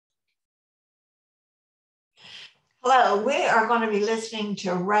Hello, we are going to be listening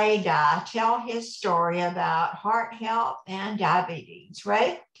to Ray Dye tell his story about heart health and diabetes.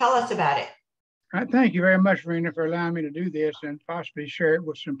 Ray, tell us about it. Thank you very much, Rena, for allowing me to do this and possibly share it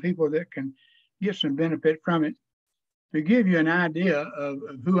with some people that can get some benefit from it. To give you an idea of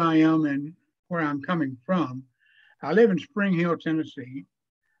who I am and where I'm coming from, I live in Spring Hill, Tennessee.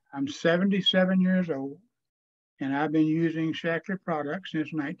 I'm 77 years old, and I've been using Shackler products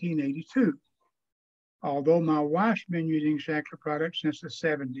since 1982, although my wife's been using Shackler products since the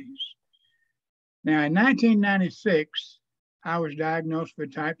 70s. Now, in 1996, I was diagnosed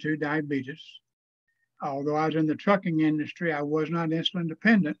with type 2 diabetes. Although I was in the trucking industry, I was not insulin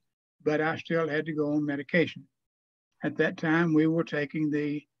dependent, but I still had to go on medication. At that time, we were taking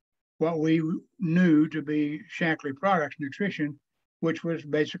the what we knew to be Shaklee Products Nutrition, which was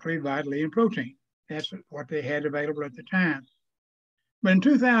basically Vitally and protein. That's what they had available at the time. But in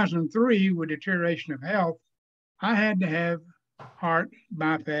 2003, with deterioration of health, I had to have heart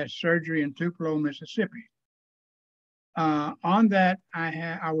bypass surgery in Tupelo, Mississippi. On that,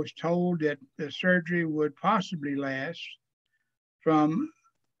 I was told that the surgery would possibly last from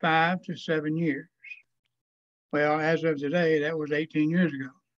 5 to 7 years. Well, as of today, that was 18 years ago.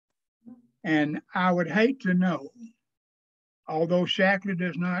 And I would hate to know, although Shaklee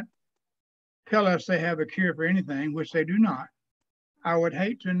does not tell us they have a cure for anything, which they do not, I would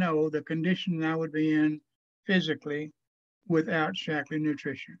hate to know the condition I would be in physically without Shaklee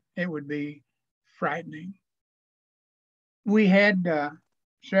nutrition. It would be frightening. We had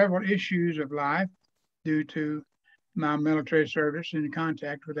several issues of life due to my military service in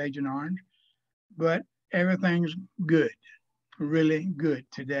contact with Agent Orange, but everything's good, really good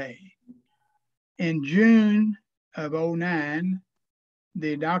today. In June of 2009,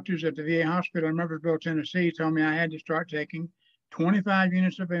 the doctors at the VA hospital in Murfreesboro, Tennessee told me I had to start taking 25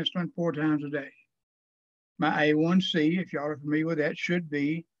 units of insulin 4 times a day. My A1C, if y'all are familiar with that, should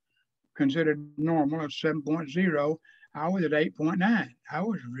be considered normal of 7.0. I was at 8.9. I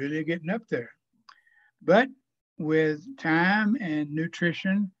was really getting up there. But with time and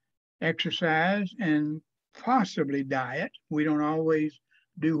nutrition, exercise, and possibly diet, we don't always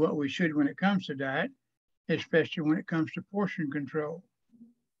do what we should when it comes to diet, especially when it comes to portion control.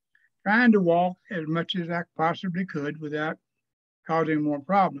 Trying to walk as much as I possibly could without causing more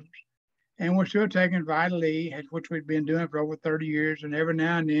problems. And we're still taking Vital E, which we've been doing for over 30 years, and every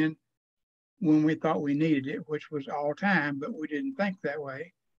now and then when we thought we needed it, which was all time, but we didn't think that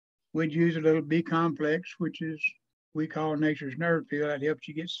way. We'd use a little B complex, which is we call nature's nerve pill. That helps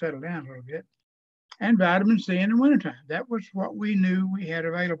you get settled down a little bit. And vitamin C in the wintertime. That was what we knew we had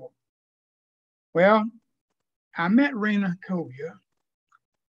available. Well, I met Rena Kovia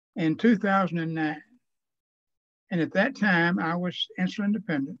in 2009. And at that time, I was insulin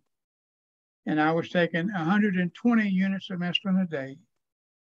dependent. And I was taking 120 units of insulin a day.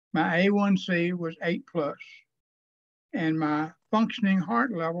 My A1C was 8 plus, and my functioning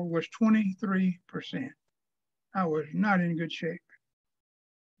heart level was 23%. I was not in good shape.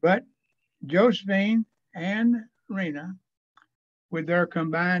 But Josephine and Rena, with their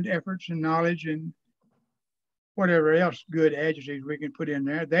combined efforts and knowledge and whatever else good adjectives we can put in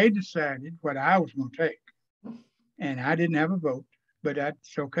there, they decided what I was going to take. And I didn't have a vote, but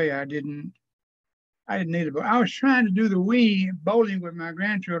that's okay. I didn't need a vote. I was trying to do the Wii bowling with my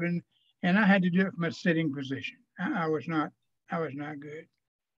grandchildren, and I had to do it from a sitting position. I was not good.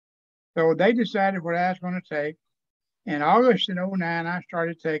 So they decided what I was going to take. In August in 2009, I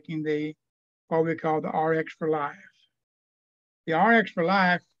started taking what we call the RX for Life. The RX for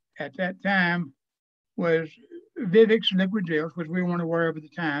Life at that time was Vivix liquid gels, which we weren't aware of at the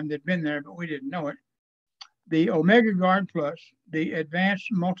time. They'd been there, but we didn't know it. The Omega Guard Plus, the Advanced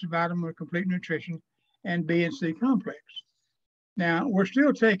Multivitamin with Complete Nutrition, and B and C complex. Now, we're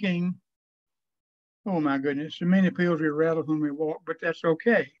still taking, oh my goodness, so many pills we rattle when we walk, but that's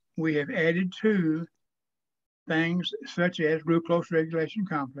okay. We have added to things such as glucose regulation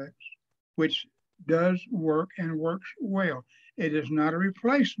complex, which does work and works well. It is not a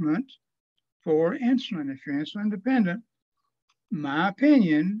replacement for insulin. If you're insulin dependent, my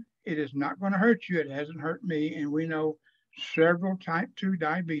opinion, it is not going to hurt you. It hasn't hurt me. And we know several type 2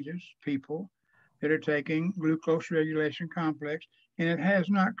 diabetes people that are taking glucose regulation complex, and it has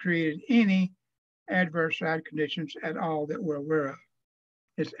not created any adverse side conditions at all that we're aware of.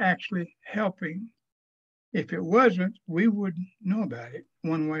 It's actually helping. If it wasn't, we would know about it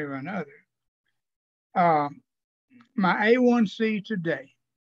one way or another. My A1C today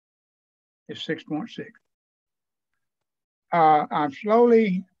is 6.6. I'm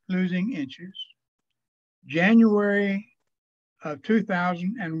slowly losing inches. January of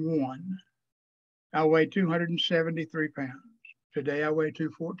 2001, I weighed 273 pounds. Today I weigh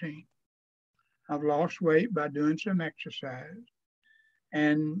 214. I've lost weight by doing some exercise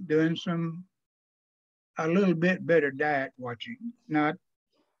and doing a little bit better diet watching. Not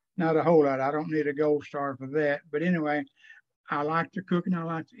a whole lot. I don't need a gold star for that. But anyway, I like to cook and I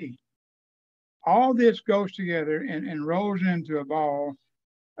like to eat. All this goes together and rolls into a ball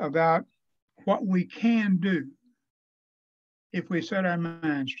about what we can do if we set our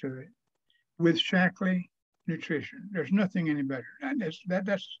minds to it with Shaklee Nutrition. There's nothing any better.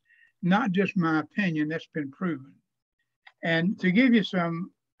 That's not just my opinion, that's been proven. And to give you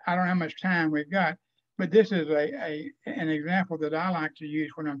some, I don't know how much time we've got, but this is an example that I like to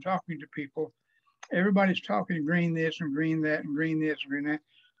use when I'm talking to people. Everybody's talking green this and green that and green this and green that.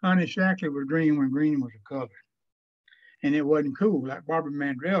 Honey, Shaklee was green when green was a color. And it wasn't cool. Like Barbara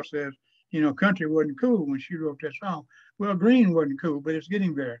Mandrell says, country wasn't cool when she wrote that song. Well, green wasn't cool, but it's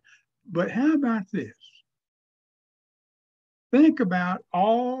getting there. But how about this? Think about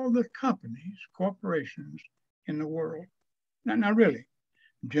all the companies, corporations in the world. Not really.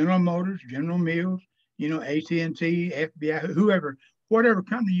 General Motors, General Mills, AT&T, FBI, whoever, whatever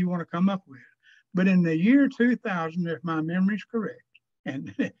company you want to come up with. But in the year 2000, if my memory is correct,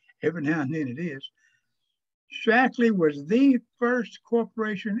 and every now and then it is, Shaklee was the first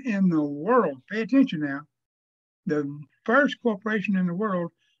corporation in the world, pay attention now, the first corporation in the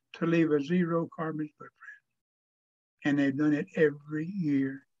world to leave a zero carbon footprint. And they've done it every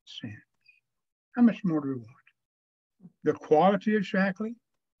year since. How much more do we want? The quality of Shaklee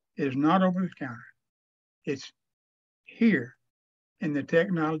is not over the counter. It's here in the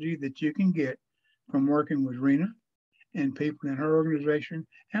technology that you can get from working with Rena and people in her organization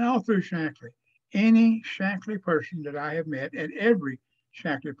and all through Shaklee. Any Shaklee person that I have met, and every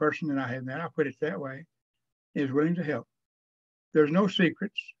Shaklee person that I have met, I'll put it that way, is willing to help. There's no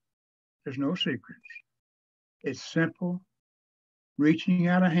secrets. There's no secrets. It's simple, reaching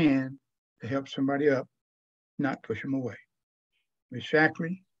out a hand to help somebody up, not push them away. With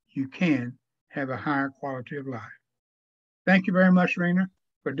Shaklee, you can have a higher quality of life. Thank you very much, Rena,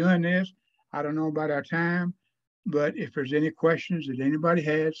 for doing this. I don't know about our time, but if there's any questions that anybody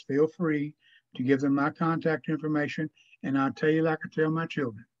has, feel free to give them my contact information, and I'll tell you like I tell my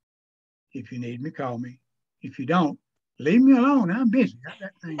children. If you need me, call me. If you don't, leave me alone. I'm busy. I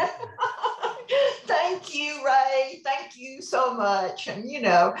got things to do. Thank you, Ray. Thank you so much.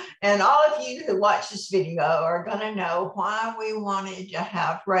 And all of you who watch this video are going to know why we wanted to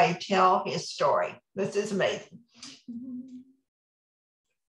have Ray tell his story. This is amazing.